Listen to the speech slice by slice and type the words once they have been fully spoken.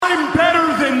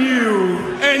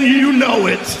and you know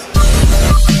it.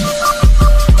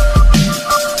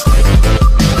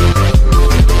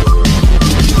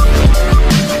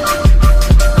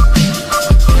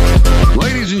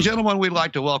 Ladies and gentlemen, we'd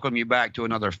like to welcome you back to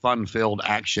another fun-filled,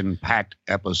 action-packed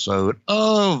episode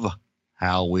of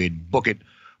How We'd Book It,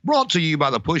 brought to you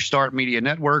by the Push Start Media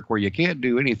Network, where you can't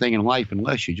do anything in life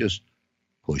unless you just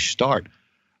push start.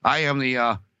 I am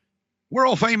the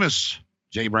world-famous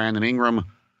J. Brandon Ingram,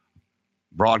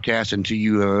 broadcasting to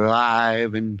you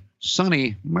live in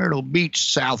sunny Myrtle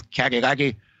Beach, South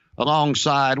Kakalaki,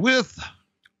 alongside with...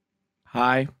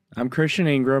 Hi, I'm Christian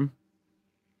Ingram.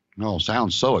 Oh,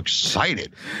 sounds so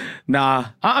excited. Nah,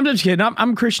 I'm just kidding.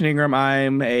 I'm Christian Ingram.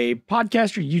 I'm a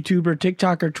podcaster, YouTuber,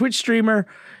 TikToker, Twitch streamer,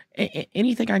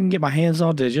 anything I can get my hands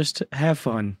on to just have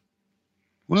fun.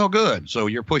 Well, good. So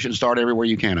you're pushing start everywhere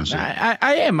you can. I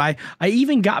am. I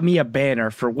even got me a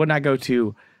banner for when I go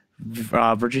to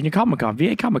Virginia Comic-Con,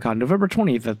 VA Comic-Con, November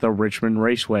 20th at the Richmond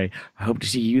Raceway. I hope to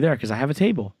see you there because I have a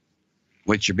table.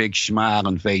 With your big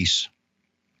smiling face.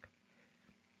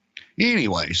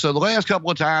 Anyway, so the last couple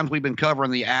of times we've been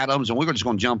covering the Atoms, and we're just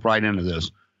going to jump right into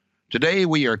this. Today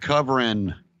we are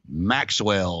covering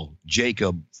Maxwell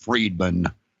Jacob Friedman,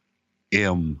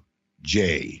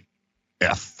 MJF.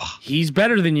 He's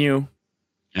better than you.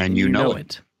 And you know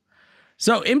it.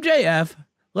 So MJF,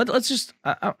 let's just,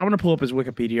 I'm going to pull up his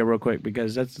Wikipedia real quick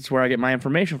because that's where I get my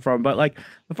information from. But like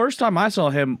the first time I saw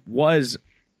him was,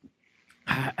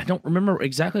 I don't remember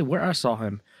exactly where I saw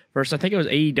him. First, I think it was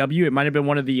AEW. It might have been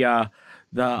one of the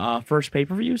first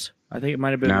pay-per-views. I think it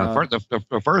might have been. No,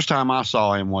 the first time I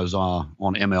saw him was on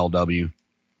MLW.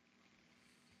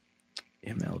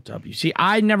 MLW. See,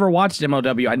 I never watched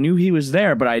MLW. I knew he was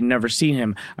there, but I'd never seen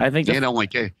him. I think it only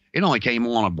came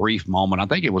on a brief moment. I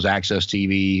think it was Access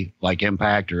TV, like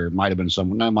Impact, or it might have been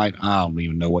some. I don't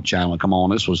even know what channel it come on.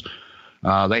 This was.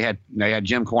 They had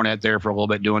Jim Cornette there for a little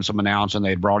bit doing some announcing.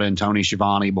 They had brought in Tony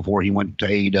Schiavone before he went to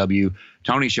AEW.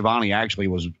 Tony Schiavone actually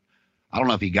was, I don't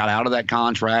know if he got out of that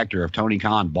contract or if Tony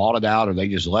Khan bought it out or they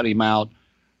just let him out.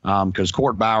 Because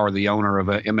Court Bauer, the owner of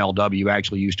MLW,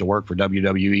 actually used to work for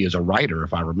WWE as a writer,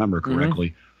 if I remember correctly.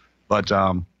 Mm-hmm. But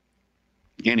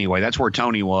anyway, that's where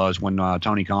Tony was when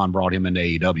Tony Khan brought him into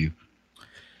AEW.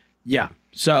 Yeah.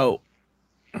 So.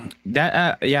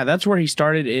 That's where he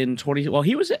started in 20. Well,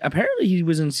 he was in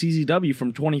CZW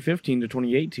from 2015 to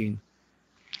 2018.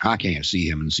 I can't see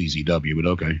him in CZW, but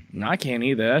okay. No, I can't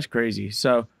either. That's crazy.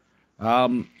 So,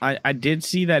 I did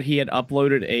see that he had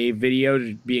uploaded a video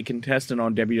to be a contestant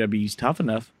on WWE's Tough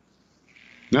Enough.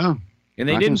 No, and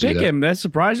they didn't pick him. That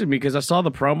surprised me because I saw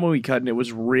the promo he cut and it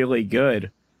was really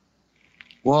good.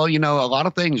 Well, a lot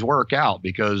of things work out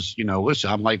because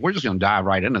listen, I'm like, we're just going to dive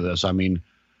right into this. I mean.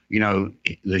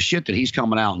 The shit that he's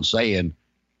coming out and saying,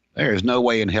 there is no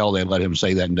way in hell they'd let him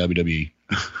say that in WWE.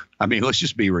 I mean, let's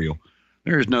just be real.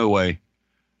 There is no way.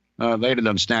 They'd have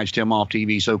done snatched him off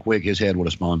TV so quick his head would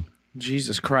have spun.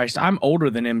 Jesus Christ. I'm older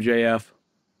than MJF.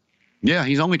 Yeah,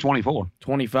 he's only 24.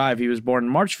 25. He was born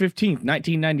March 15th,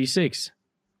 1996.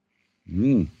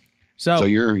 So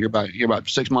you're about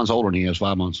 6 months older than he is,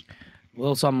 5 months. A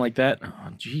little something like that. Oh,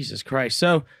 Jesus Christ.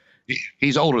 So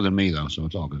he's older than me, though, so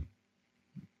it's all good.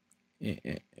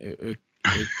 Okay.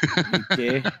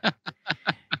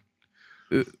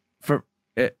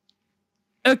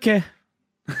 Okay.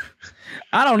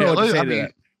 I don't know what to say to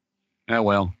that.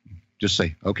 Well, just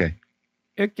say okay.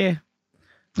 Okay.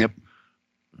 Yep.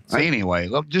 So, anyway,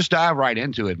 look, just dive right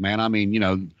into it, man. I mean,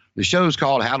 the show's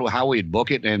called How We'd Book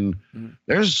It, and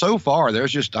there's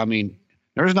just, I mean,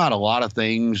 there's not a lot of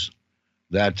things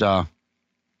that I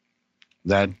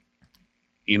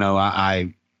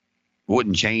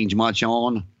wouldn't change much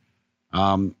on.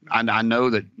 I know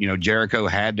that, Jericho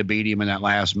had to beat him in that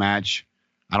last match.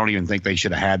 I don't even think they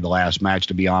should have had the last match,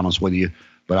 to be honest with you.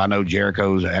 But I know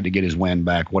Jericho's had to get his win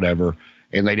back, whatever.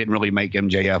 And they didn't really make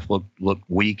MJF look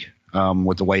weak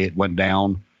with the way it went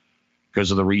down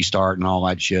because of the restart and all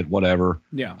that shit, whatever.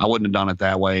 Yeah. I wouldn't have done it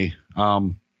that way.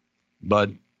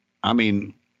 But, I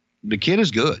mean, the kid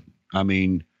is good. I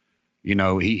mean,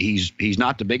 he's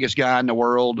not the biggest guy in the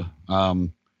world.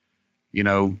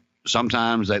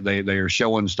 Sometimes they are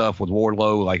showing stuff with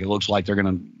Wardlow, like it looks like they're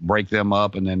going to break them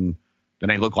up, and then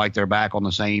they look like they're back on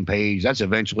the same page. That's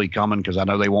eventually coming because I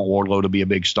know they want Wardlow to be a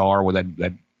big star with that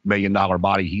 $1 million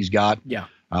body he's got. Yeah.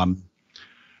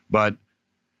 But,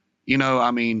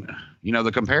 I mean,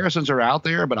 the comparisons are out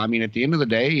there, but I mean, at the end of the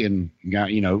day, and,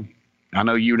 I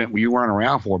know you weren't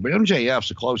around for it, but MJF's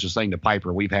the closest thing to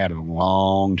Piper we've had in a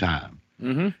long time.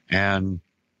 Mm-hmm. And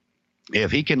if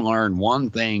he can learn one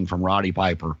thing from Roddy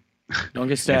Piper, don't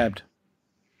get stabbed.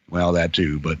 Well, that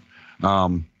too, but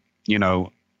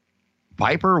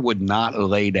Piper would not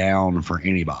lay down for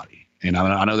anybody. And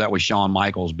I know that was Shawn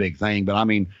Michaels' big thing, but I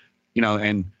mean,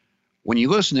 and when you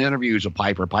listen to interviews of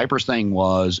Piper, Piper's thing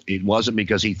it wasn't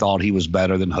because he thought he was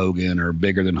better than Hogan or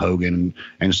bigger than Hogan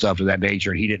and stuff of that nature.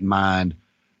 And he didn't mind,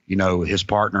 his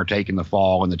partner taking the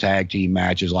fall in the tag team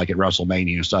matches like at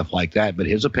WrestleMania and stuff like that. But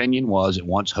his opinion was that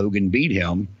once Hogan beat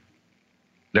him,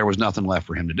 there was nothing left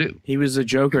for him to do. He was a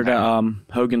joker to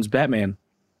Hogan's Batman.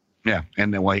 Yeah,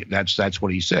 and that's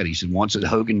what he said. He said once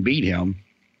Hogan beat him,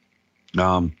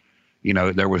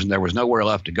 there was nowhere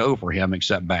left to go for him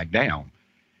except back down.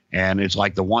 And it's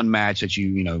like the one match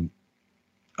that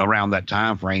around that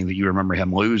time frame that you remember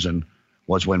him losing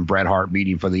was when Bret Hart beat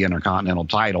him for the Intercontinental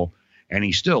title. And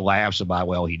he still laughs about,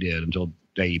 well, he did until the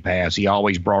day he passed. He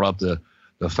always brought up the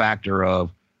factor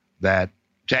of that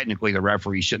technically the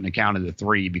referee shouldn't have counted the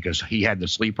 3 because he had the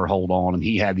sleeper hold on and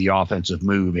he had the offensive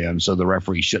move in, so the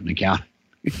referee shouldn't have counted.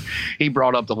 He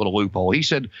brought up the little loophole. He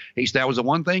said that was the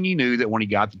one thing he knew, that when he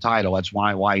got the title, that's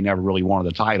why he never really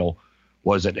wanted the title,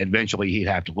 was that eventually he'd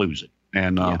have to lose it.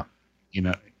 And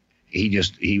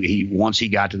he once he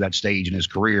got to that stage in his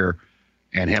career,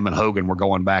 and him and Hogan were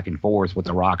going back and forth with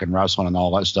the Rock and wrestling and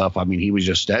all that stuff. I mean, he was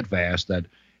just steadfast that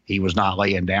he was not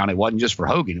laying down. It wasn't just for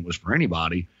Hogan; it was for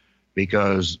anybody,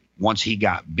 because once he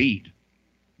got beat,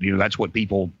 that's what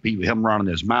him running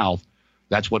his mouth.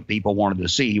 That's what people wanted to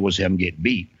see, was him get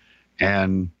beat,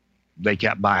 and they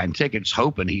kept buying tickets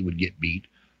hoping he would get beat,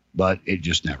 but it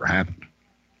just never happened.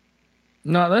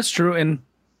 No, that's true, and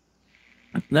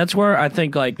that's where I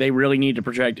think they really need to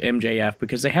project MJF,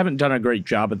 because they haven't done a great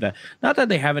job of that. Not that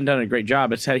they haven't done a great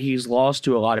job; it's that he's lost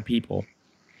to a lot of people.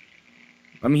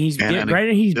 I mean, he's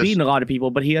beaten a lot of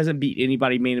people, but he hasn't beat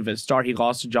anybody main event star. He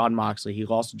lost to John Moxley. He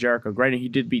lost to Jericho. Granted, he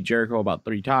did beat Jericho about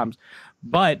 3 times,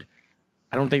 but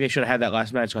I don't think they should have had that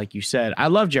last match, like you said. I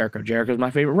love Jericho. Jericho's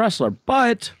my favorite wrestler,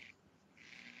 but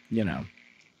yeah,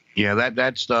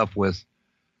 that stuff with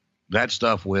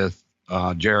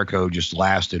Jericho just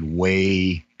lasted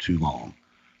way too long.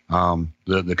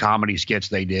 The comedy skits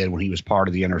they did when he was part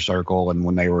of the Inner Circle, and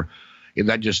when they were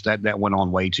that went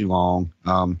on way too long.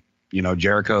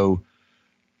 Jericho,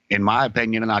 in my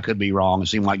opinion, and I could be wrong, it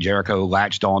seemed like Jericho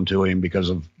latched onto him because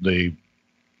of the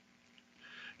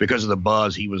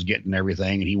buzz he was getting and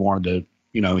everything, and he wanted to,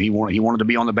 he wanted to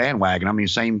be on the bandwagon. I mean,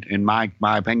 same in my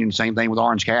opinion, same thing with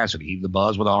Orange Cassidy. The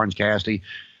buzz with Orange Cassidy,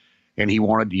 and he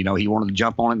wanted to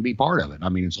jump on it and be part of it. I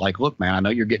mean, it's like, look, man, I know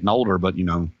you're getting older, but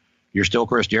you're still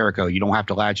Chris Jericho. You don't have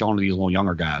to latch on to these little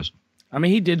younger guys. I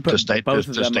mean, he did put both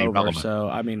of them over, relevant. So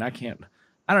I mean, I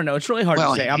don't know. It's really hard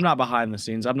to say. I'm not behind the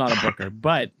scenes. I'm not a booker,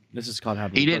 but this is called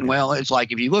having. He didn't. Well, it's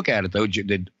like if you look at it though,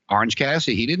 did Orange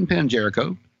Cassidy? He didn't pin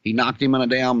Jericho. He knocked him in a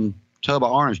damn tub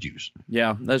of orange juice.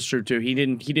 Yeah, that's true too. He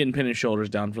didn't pin his shoulders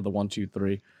down for the 1, 2,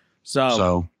 3.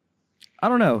 So I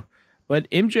don't know, but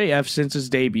MJF since his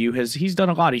debut he's done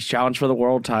a lot. He's challenged for the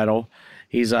world title.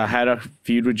 He's had a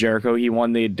feud with Jericho. He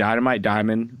won the Dynamite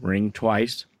Diamond ring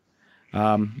twice.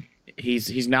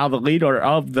 He's now the leader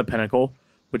of the Pinnacle,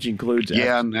 which includes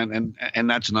and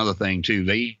that's another thing too.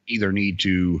 They either need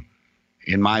to,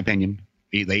 in my opinion,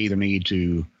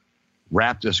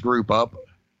 wrap this group up,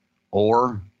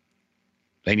 or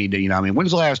they need to,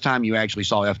 when's the last time you actually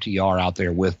saw FTR out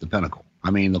there with the Pinnacle?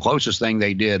 I mean, the closest thing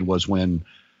they did was when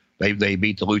they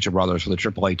beat the Lucha Brothers for the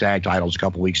AAA tag titles a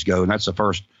couple weeks ago, and that's the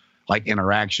first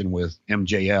interaction with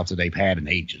MJF that they've had in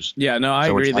ages. Yeah, no, I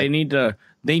agree.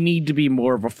 They need to be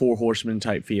more of a 4 horsemen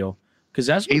type feel, because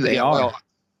that's what they are.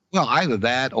 Well, either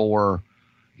that or,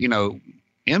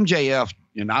 MJF,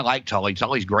 and I like Tully.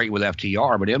 Tully's great with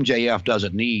FTR, but MJF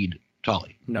doesn't need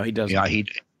Tully. No, he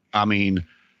doesn't.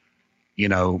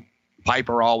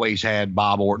 Piper always had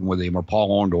Bob Orton with him or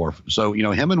Paul Orndorff. So,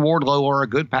 him and Wardlow are a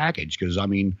good package because,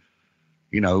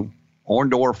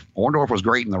 Orndorff was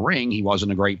great in the ring. He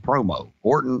wasn't a great promo.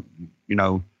 Orton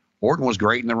was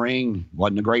great in the ring,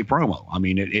 wasn't a great promo. I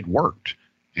mean, it worked.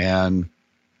 And,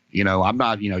 I'm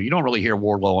not, you don't really hear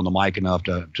Wardlow on the mic enough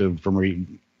for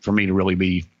me to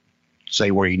really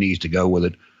say where he needs to go with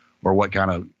it or what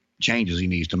kind of changes he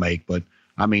needs to make. But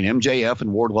I mean, MJF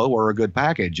and Wardlow are a good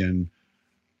package. And,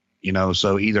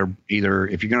 so either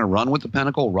if you're going to run with the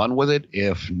Pinnacle, run with it.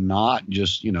 If not,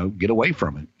 just, get away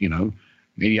from it. You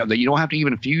don't have to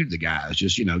even feud the guys.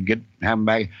 Just, have them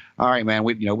back. All right, man,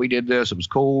 we did this. It was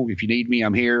cool. If you need me,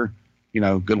 I'm here.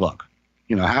 Good luck.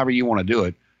 However you want to do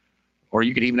it. Or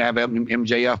you could even have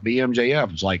MJF be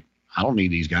MJF. It's like, I don't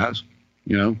need these guys,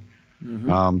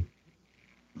 Mm-hmm.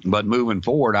 But moving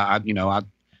forward,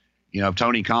 if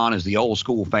Tony Khan is the old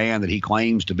school fan that he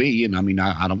claims to be, and I mean,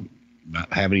 I don't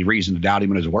have any reason to doubt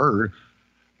him in his word.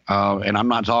 And I'm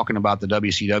not talking about the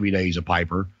WCW days of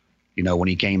Piper. you know, when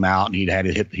he came out and he'd had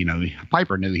it hit, you know,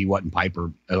 Piper knew he wasn't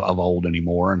Piper of old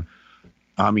anymore.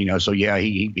 And, you know, so yeah,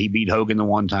 he beat Hogan the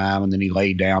one time and then he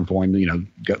laid down for him, you know,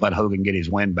 let Hogan get his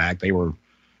win back. They were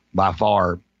by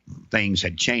far, things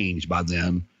had changed by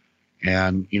then.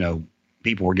 And, you know,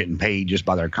 people were getting paid just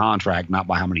by their contract, not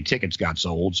by how many tickets got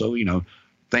sold. So, you know,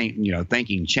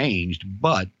 thinking changed.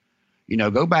 But, you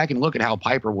know, go back and look at how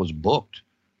Piper was booked,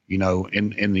 you know,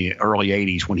 in the early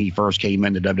 80s when he first came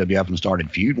into WWF and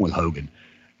started feuding with Hogan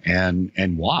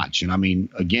and watch. And I mean,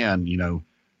 again, you know,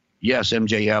 yes,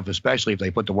 MJF, especially if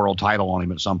they put the world title on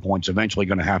him at some point, is eventually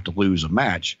going to have to lose a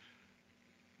match.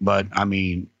 But I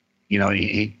mean, you know,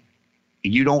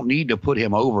 you don't need to put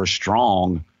him over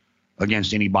strong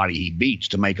against anybody he beats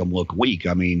to make him look weak.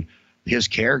 I mean, his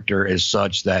character is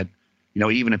such that, you know,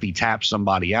 even if he taps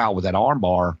somebody out with that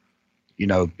armbar, you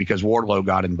know, because Wardlow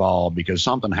got involved, because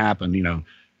something happened, you know,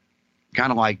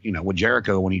 kind of like, you know, with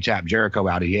Jericho, when he tapped Jericho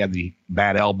out, he had the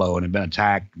bad elbow and had been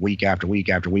attacked week after week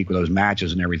after week with those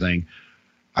matches and everything.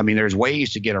 I mean, there's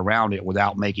ways to get around it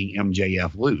without making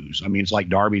MJF lose. I mean, it's like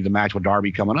Darby, the match with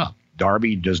Darby coming up.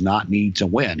 Darby does not need to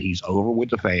win. He's over with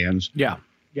the fans. Yeah.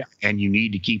 And you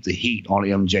need to keep the heat on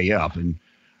MJF. And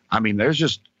I mean, there's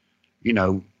just, you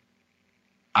know,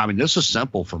 I mean, this is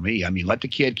simple for me. I mean, let the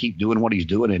kid keep doing what he's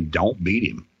doing and don't beat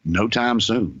him no time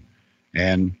soon.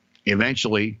 And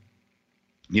eventually,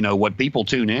 you know, what people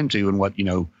tune into and what, you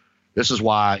know, this is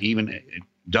why even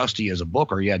Dusty as a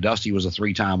booker, yeah, Dusty was a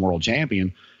 3-time world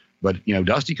champion, but, you know,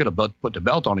 Dusty could have put the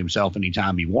belt on himself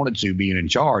anytime he wanted to, being in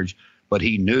charge, but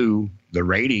he knew the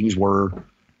ratings were,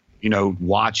 you know,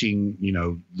 watching, you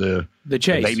know, the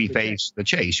chase, the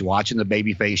chase, watching the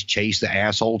babyface chase the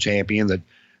asshole champion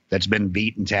that's been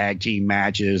beaten tag team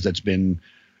matches, that's been,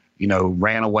 you know,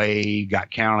 ran away, got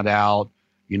counted out,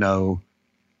 you know,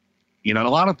 and a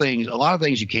lot of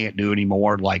things you can't do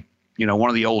anymore. Like, you know, one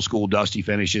of the old school Dusty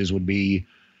finishes would be,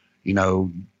 you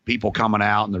know, people coming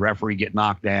out and the referee get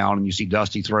knocked down and you see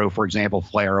Dusty throw, for example,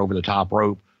 Flair over the top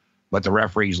rope, but the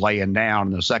referee's laying down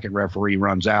and the second referee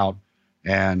runs out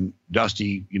and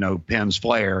Dusty, you know, pins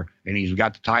Flair and he's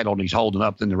got the title and he's holding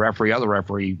up. Then the other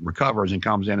referee recovers and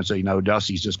comes in and says, you know,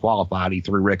 Dusty's disqualified. He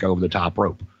threw Rick over the top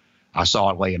rope. I saw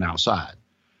it laying outside.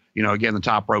 You know, again, the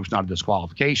top rope's not a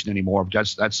disqualification anymore, but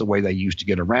that's the way they used to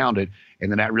get around it. And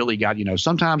then that really got, you know,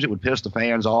 sometimes it would piss the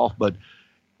fans off, but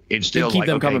it's still keep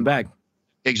them coming back.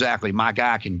 Exactly. My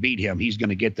guy can beat him. He's going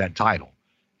to get that title.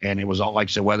 And it was all like,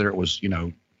 so whether it was, you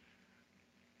know,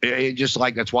 it just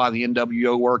like, that's why the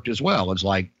NWO worked as well. It's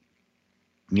like,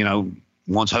 you know,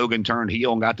 once Hogan turned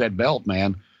heel and got that belt,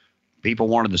 man, people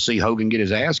wanted to see Hogan get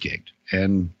his ass kicked.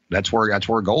 And that's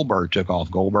where Goldberg took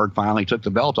off. Goldberg finally took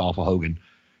the belt off of Hogan.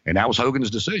 And that was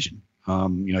Hogan's decision.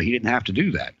 You know, he didn't have to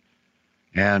do that.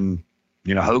 And,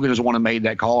 you know, Hogan is the one who made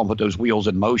that call and put those wheels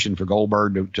in motion for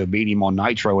Goldberg to beat him on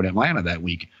Nitro in Atlanta that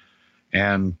week.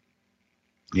 And,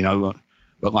 you know,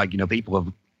 but like, you know, people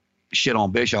have shit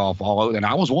on Bischoff all over. And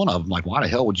I was one of them. Like, why the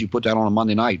hell would you put that on a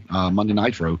Monday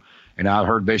Nitro? And I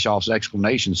heard Bischoff's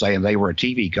explanation saying they were a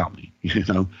TV company. You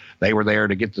know, they were there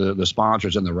to get the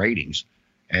sponsors and the ratings.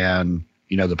 And,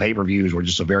 you know, the pay-per-views were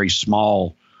just a very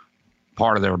small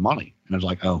part of their money. And I was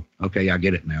like, oh, okay, I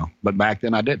get it now. But back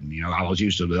then I didn't. You know, I was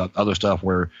used to the other stuff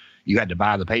where you had to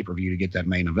buy the pay-per-view to get that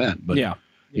main event. But, yeah,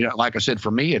 you know, like I said,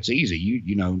 for me, it's easy.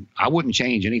 You know, I wouldn't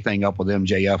change anything up with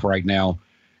MJF right now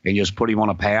and just put him on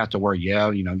a path to where,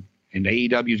 yeah, you know, and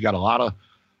AEW's got a lot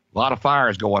of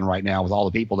fires going right now with all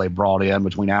the people they brought in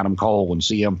between Adam Cole and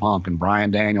CM Punk and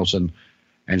Bryan Danielson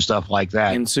and stuff like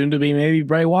that. And soon to be maybe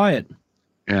Bray Wyatt.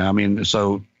 Yeah, I mean,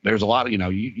 so there's a lot of, you know,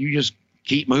 you just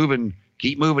keep moving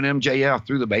MJF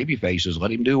through the baby faces.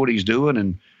 Let him do what he's doing,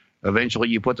 and eventually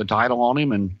you put the title on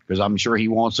him, and because I'm sure he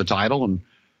wants the title, and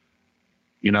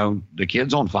you know the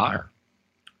kid's on fire.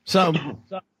 So,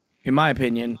 in my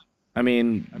opinion, I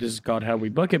mean, this is called how we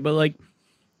book it, but like,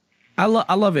 I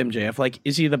love MJF. Like,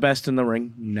 is he the best in the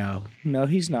ring? No,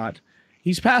 he's not.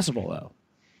 He's passable though,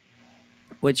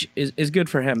 which is good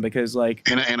for him because like.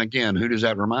 And again, who does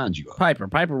that remind you of? Piper.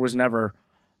 Piper was never.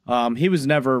 He was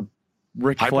never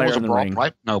Ric Flair in the ring.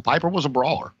 Piper was a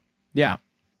brawler. Yeah.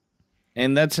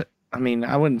 And that's, I mean,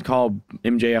 I wouldn't call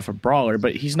MJF a brawler,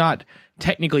 but he's not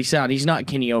technically sound. He's not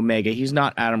Kenny Omega. He's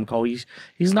not Adam Cole. He's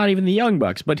not even the Young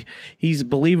Bucks, but he's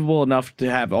believable enough to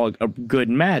have a good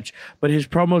match. But his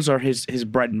promos are his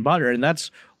bread and butter, and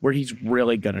that's where he's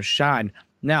really going to shine.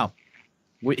 Now,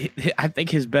 I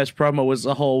think his best promo was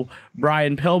the whole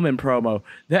Brian Pillman promo.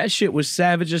 That shit was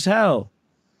savage as hell.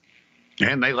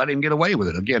 And they let him get away with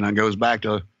it. Again, it goes back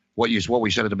to what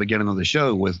we said at the beginning of the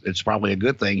show. With it's probably a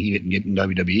good thing he didn't get in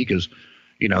WWE because,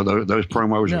 you know, those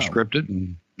promos are scripted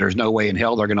and there's no way in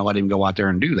hell they're going to let him go out there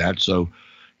and do that. So,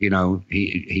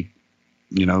 he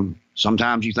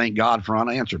sometimes you thank God for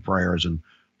unanswered prayers, and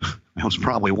that was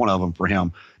probably one of them for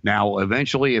him. Now,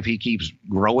 eventually, if he keeps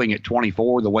growing at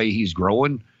 24 the way he's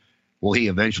growing, will he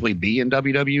eventually be in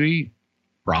WWE?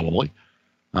 Probably.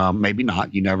 Maybe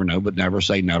not. You never know, but never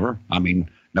say never. I mean,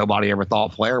 nobody ever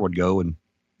thought Flair would go, and,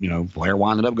 Flair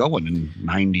wound up going in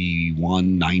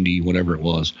 91, 90, whatever it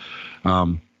was,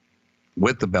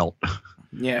 with the belt.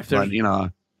 Yeah. But,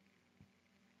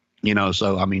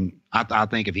 so, I mean, I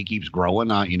think if he keeps growing,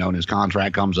 and his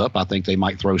contract comes up, I think they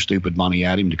might throw stupid money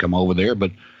at him to come over there.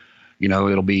 But,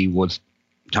 it'll be with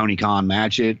Tony Khan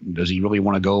match it. Does he really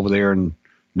want to go over there and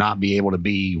not be able to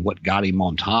be what got him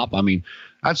on top? I mean,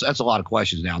 that's a lot of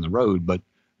questions down the road. But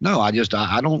no, I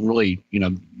don't really,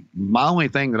 my only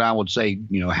thing that I would say,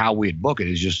 how we'd book it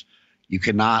is just, you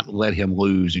cannot let him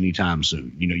lose anytime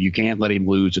soon. You can't let him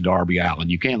lose to Darby Allin.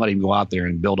 You can't let him go out there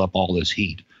and build up all this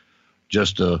heat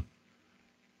just to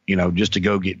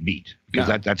go get beat,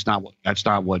 because that's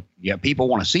not what people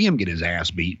want to see him get his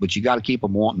ass beat, but you got to keep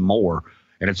him wanting more.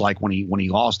 And it's like when he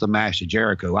lost the match to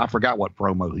Jericho, I forgot what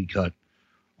promo he cut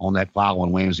on that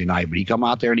following Wednesday night, but he come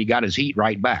out there and he got his heat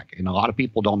right back. And a lot of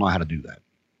people don't know how to do that.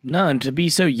 No, and to be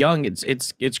so young,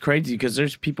 it's crazy, because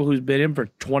there's people who's been in for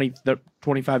 20,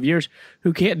 25 years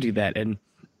who can't do that. And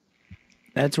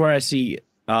that's where I see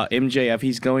MJF.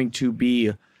 He's going to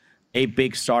be a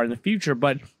big star in the future.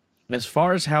 But as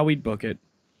far as how we'd book it,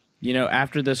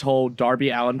 after this whole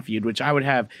Darby Allin feud, which I would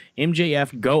have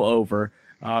MJF go over,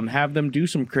 have them do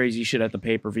some crazy shit at the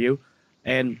pay-per-view,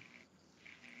 and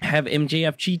have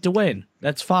MJF cheat to win.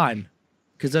 That's fine,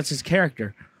 because that's his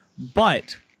character.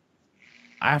 But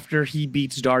after he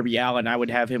beats Darby Allin, I would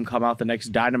have him come out the next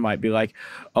Dynamite, be like,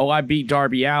 oh, I beat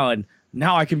Darby Allin,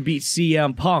 now I can beat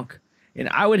CM Punk. And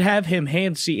I would have him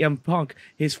hand CM Punk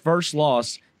his first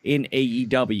loss in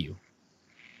AEW.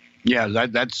 Yeah,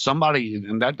 that's somebody,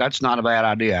 and that's not a bad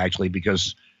idea, actually,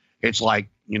 because it's like,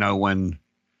 when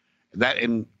that,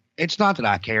 and it's not that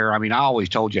I care. I mean, I always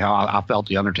told you how I felt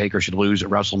the Undertaker should lose at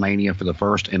WrestleMania for the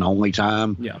first and only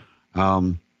time. Yeah.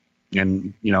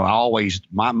 And I always,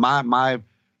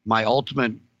 my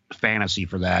ultimate fantasy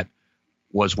for that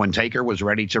was when Taker was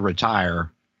ready to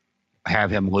retire,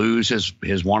 have him lose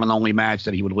his one and only match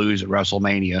that he would lose at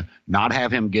WrestleMania, not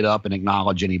have him get up and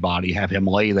acknowledge anybody, have him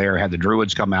lay there, have the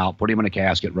Druids come out, put him in a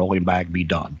casket, roll him back, be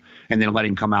done. And then let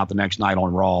him come out the next night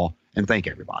on Raw and thank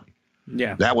everybody.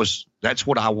 Yeah. That's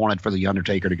what I wanted for the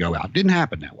Undertaker to go out. Didn't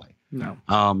happen that way. No.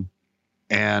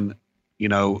 And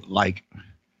like,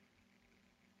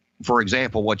 for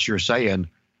example, what you're saying,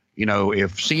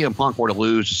 if CM Punk were to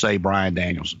lose to, say, Bryan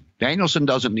Danielson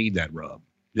doesn't need that rub.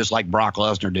 Just like Brock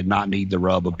Lesnar did not need the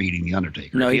rub of beating the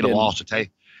Undertaker. No, if he he'd have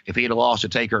lost to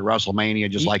Taker at WrestleMania,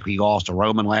 just like he lost to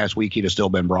Roman last week, he'd have still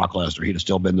been Brock Lesnar. He'd have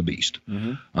still been the Beast.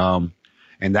 Mm-hmm.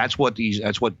 And that's what Vince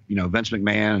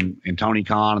McMahon and Tony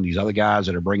Khan and these other guys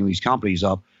that are bringing these companies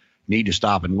up need to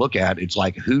stop and look at. It's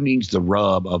like, who needs the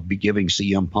rub of giving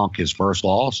CM Punk his first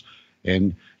loss?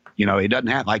 And it doesn't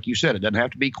have, like you said, it doesn't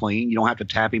have to be clean. You don't have to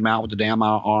tap him out with the damn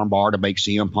arm bar to make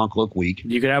CM Punk look weak.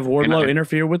 You could have Wardlow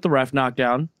interfere with the ref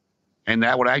knockdown. And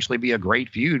that would actually be a great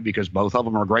feud, because both of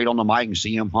them are great on the mic, and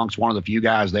CM Punk's one of the few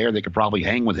guys there that could probably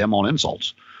hang with him on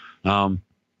insults.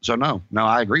 So no,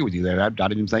 I agree with you there. I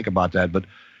didn't even think about that. But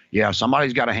yeah,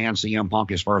 somebody's got to hand CM Punk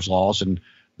his first loss, and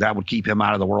that would keep him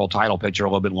out of the world title picture a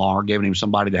little bit longer, giving him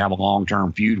somebody to have a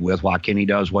long-term feud with while Kenny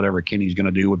does whatever Kenny's going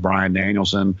to do with Bryan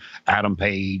Danielson, Adam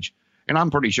Page. And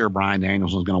I'm pretty sure Bryan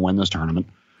Danielson's going to win this tournament.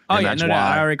 Oh, yeah, no,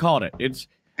 I already called it.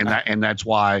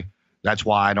 That's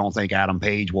why I don't think Adam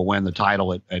Page will win the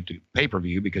title at the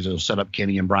pay-per-view, because it'll set up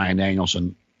Kenny and Bryan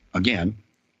Danielson again.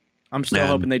 I'm still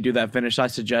hoping they do that finish I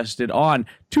suggested on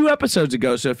 2 episodes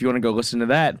ago. So if you want to go listen to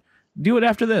that, do it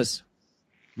after this.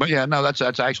 But yeah, no, that's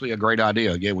actually a great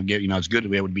idea. It would get, it's good.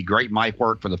 It would be great mic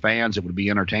work for the fans. It would be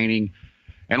entertaining.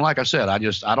 And like I said, I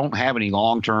don't have any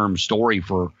long-term story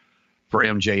for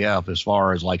MJF as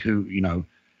far as like who,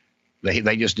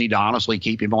 they just need to honestly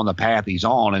keep him on the path he's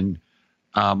on. And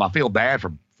I feel bad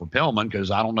for Pillman,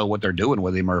 because I don't know what they're doing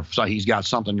with him, or if he's got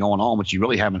something going on, but you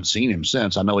really haven't seen him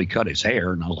since. I know he cut his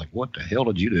hair, and I was like, what the hell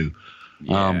did you do?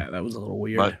 Yeah, that was a little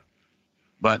weird.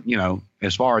 But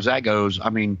as far as that goes, I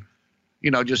mean,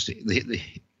 just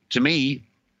to me,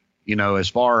 as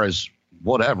far as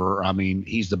whatever, I mean,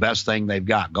 he's the best thing they've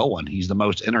got going. He's the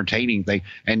most entertaining thing.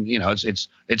 And,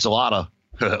 it's a lot of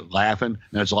laughing,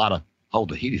 and it's a lot of,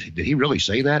 did he really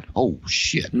say that? Oh,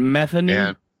 shit. Methany?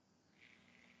 And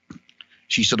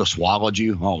she should have swallowed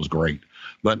you. Oh, it was great.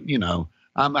 But,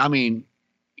 I mean,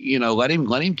 let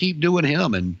him keep doing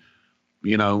him. And,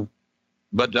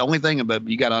 But the only thing about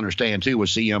you got to understand too with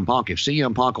CM Punk, if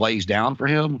CM Punk lays down for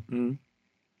him,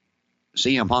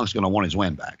 CM Punk's going to want his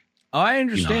win back. Oh, I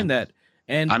understand that.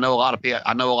 And I know a lot of people,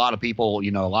 a lot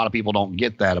of people don't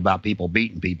get that about people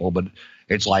beating people, but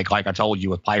it's like I told you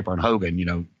with Piper and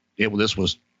Hogan, this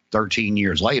was 13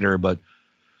 years later, but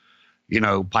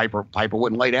Piper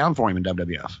wouldn't lay down for him in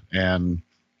WWF. And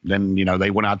then,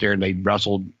 they went out there and they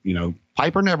wrestled,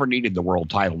 Piper never needed the world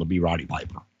title to be Roddy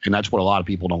Piper. And that's what a lot of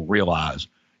people don't realize.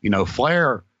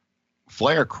 Flair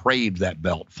craved that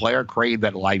belt. Flair craved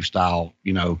that lifestyle.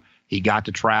 He got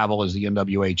to travel as the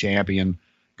NWA champion,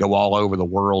 go all over the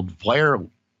world. Flair,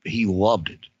 he loved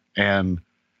it. And,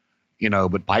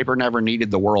 but Piper never needed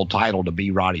the world title to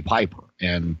be Roddy Piper.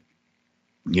 And,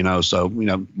 so,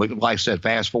 but like I said,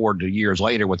 fast forward to years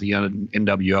later with the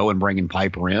NWO and bringing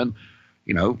Piper in,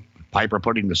 Piper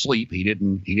put him to sleep. He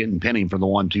didn't pin him for the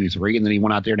 1, 2, 3. And then he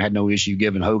went out there and had no issue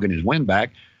giving Hogan his win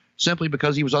back simply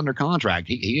because he was under contract.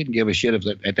 He didn't give a shit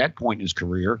at that point in his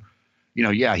career.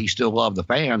 He still loved the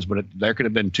fans, but there could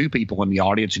have been 2 people in the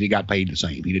audience and he got paid the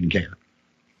same. He didn't care.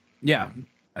 Yeah.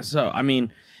 So, I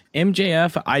mean,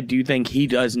 MJF, I do think he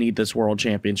does need this world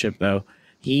championship, though.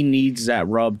 He needs that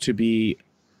rub to be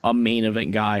a main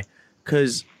event guy.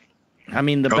 Because, I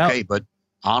mean, the belt. Okay, but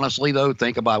honestly, though,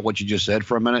 think about what you just said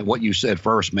for a minute. What you said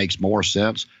first makes more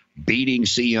sense. Beating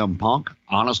CM Punk,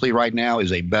 honestly, right now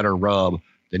is a better rub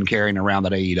than carrying around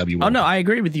that AEW world. Oh, no, I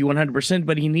agree with you 100%,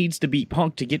 but he needs to beat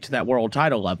Punk to get to that world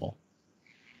title level.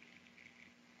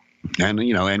 And,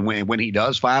 and when he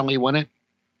does finally win it,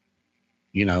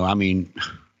 you don't,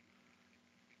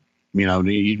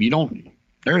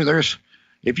 there's,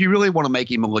 if you really want to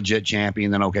make him a legit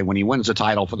champion, then okay, when he wins the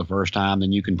title for the first time,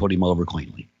 then you can put him over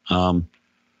cleanly.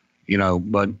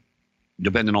 But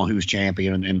depending on who's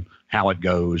champion and how it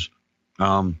goes,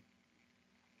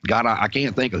 God, I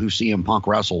can't think of who CM Punk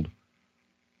wrestled.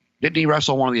 Didn't he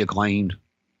wrestle one of the Acclaimed?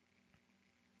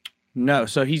 No,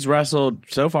 so he's wrestled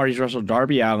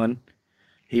Darby Allin.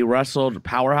 He wrestled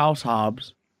Powerhouse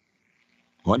Hobbs.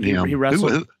 Wasn't him?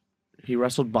 He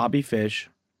wrestled Bobby Fish.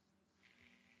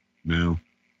 No.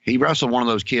 He wrestled one of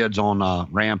those kids on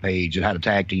Rampage that had a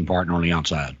tag team partner on the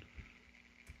outside.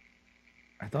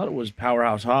 I thought it was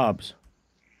Powerhouse Hobbs.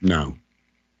 No.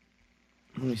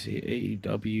 Let me see.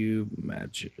 AEW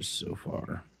matches so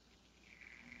far.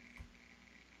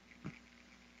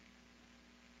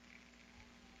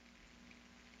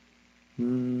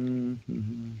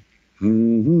 Mm-hmm.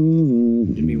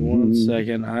 Give me 1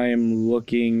 second. I am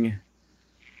looking.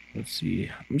 Let's see.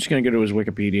 I'm just going to go to his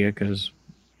Wikipedia because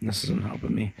this isn't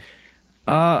helping me.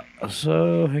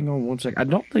 So hang on 1 second. I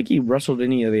don't think he wrestled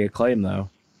any of the Acclaim, though.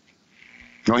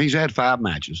 No, he's had 5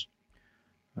 matches.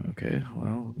 Okay,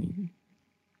 well,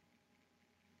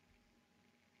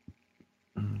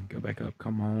 go back up.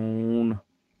 Come on.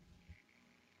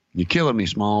 You're killing me,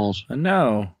 Smalls. I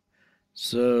know.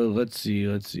 So let's see.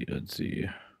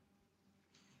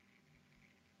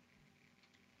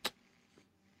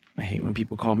 I hate when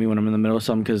people call me when I'm in the middle of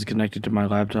something because it's connected to my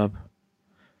laptop.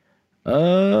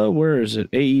 Where is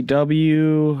it?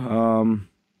 AEW.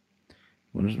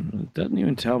 It doesn't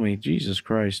even tell me. Jesus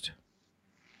Christ.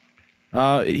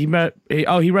 He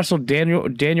wrestled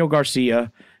Daniel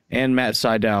Garcia and Matt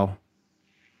Sydal.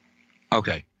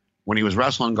 Okay. When he was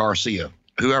wrestling Garcia,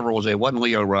 whoever it wasn't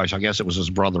Leo Rush. I guess it was his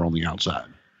brother on the outside.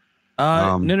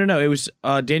 No. It was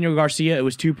Daniel Garcia. It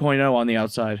was 2.0 on the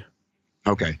outside.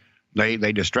 Okay.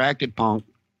 They distracted Punk,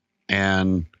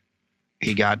 and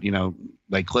he got,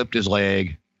 they clipped his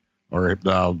leg, or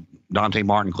Dante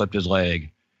Martin clipped his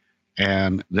leg,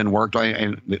 and then worked on,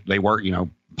 and they worked,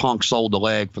 Punk sold the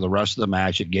leg for the rest of the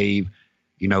match. It gave,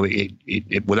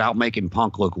 it without making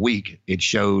Punk look weak, it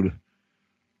showed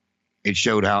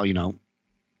how,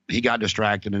 he got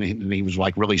distracted and he was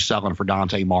like really selling for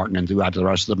Dante Martin, and throughout the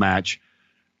rest of the match,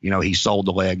 he sold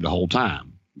the leg the whole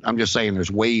time. I'm just saying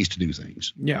there's ways to do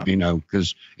things. Yeah.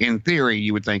 Because in theory,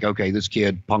 you would think, okay, this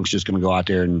kid, Punk's just going to go out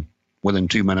there and within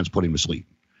 2 minutes put him to sleep.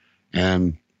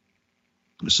 And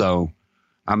so,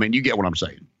 I mean, you get what I'm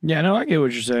saying. Yeah, no, I get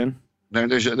what you're saying.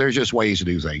 There's just ways to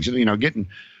do things.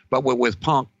 But with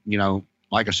Punk,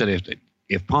 like I said,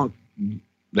 if Punk,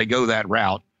 they go that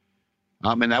route,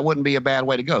 and that wouldn't be a bad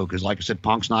way to go. Because like I said,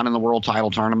 Punk's not in the world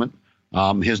title tournament.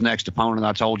 His next opponent,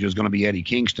 I told you, is going to be Eddie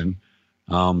Kingston.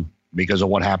 Because of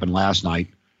what happened last night.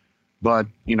 But,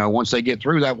 once they get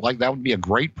through that, that would be a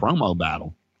great promo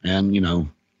battle. And,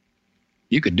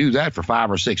 you could do that for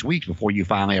 5 or 6 weeks before you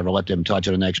finally ever let them touch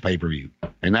at the next pay-per-view.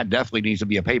 And that definitely needs to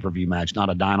be a pay-per-view match, not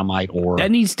a Dynamite or...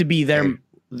 That needs to be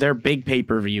their big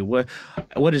pay-per-view.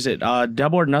 What is it?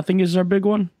 Double or Nothing is their big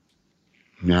one?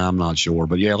 Yeah, I'm not sure.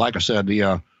 But, yeah, like I said,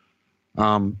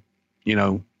 you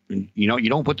know, you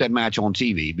don't put that match on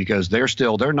TV because they're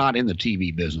not in the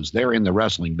TV business. They're in the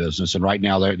wrestling business. And right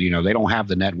now they don't have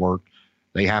the network.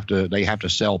 They have to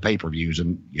sell pay-per-views,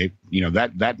 and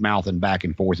that mouthing back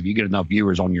and forth. If you get enough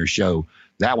viewers on your show,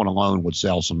 that one alone would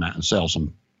sell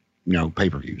some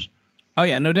pay-per-views. Oh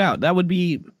yeah, no doubt. That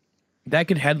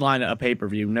could headline a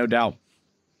pay-per-view, no doubt.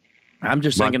 I'm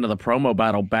just thinking of the promo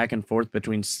battle back and forth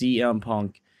between CM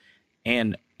Punk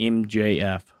and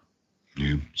MJF.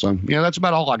 Yeah. So that's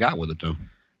about all I got with it though.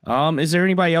 Is there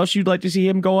anybody else you'd like to see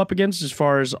him go up against as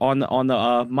far as on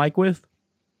the mic with?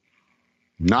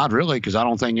 Not really, because I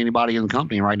don't think anybody in the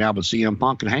company right now but CM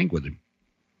Punk can hang with him.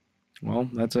 Well,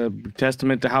 that's a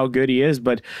testament to how good he is.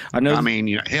 But I know. I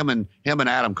mean, him and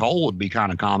Adam Cole would be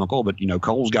kind of comical, but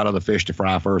Cole's got other fish to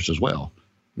fry first as well.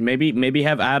 Maybe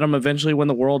have Adam eventually win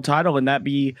the world title, and that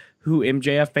be who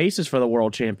MJF faces for the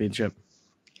world championship.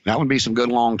 That would be some good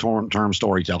long-term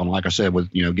storytelling. Like I said,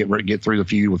 with get through the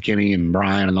feud with Kenny and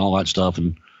Bryan and all that stuff,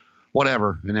 and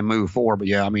whatever, and then move forward. But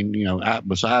yeah, I mean,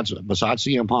 besides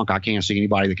CM Punk, I can't see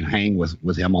anybody that can hang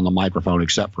with him on the microphone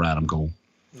except for Adam Cole.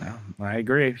 No, I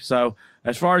agree. So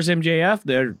as far as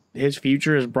MJF, his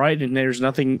future is bright, and there's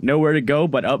nowhere to go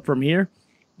but up from here.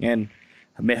 And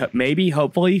maybe,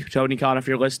 hopefully, Tony Khan, if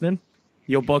you're listening,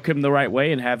 you'll book him the right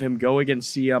way and have him go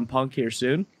against CM Punk here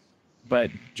soon.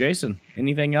 But Jason,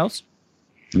 anything else?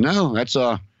 No, that's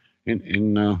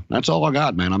that's all I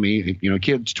got, man. I mean,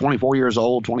 kid's 24 years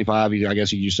old, 25. I guess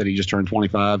he just said he just turned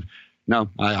 25. No,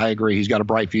 I agree. He's got a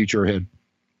bright future ahead.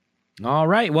 All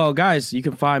right. Well, guys, you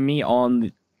can find me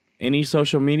on any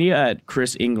social media at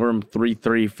Chris Ingram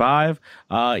 335,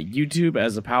 YouTube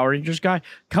as a Power Rangers guy.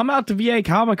 Come out to VA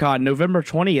Comic Con November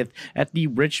 20th at the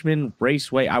Richmond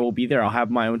Raceway. I will be there. I'll have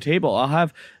my own table. I'll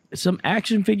have some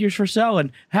action figures for sale,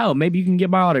 and hell, maybe you can get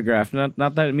my autograph. Not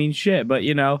that it means shit, but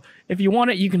if you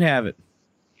want it, you can have it.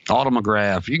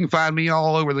 Autograph. You can find me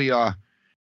all over the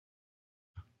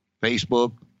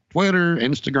Facebook, Twitter,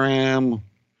 Instagram,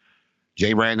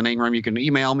 J. Brandon Ingram. You can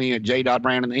email me at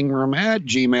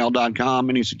j.brandoningram@gmail.com.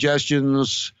 Any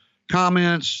suggestions,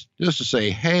 comments, just to say,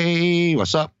 hey,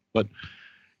 what's up? But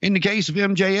in the case of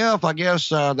MJF, I guess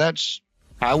that's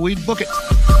how we'd book it.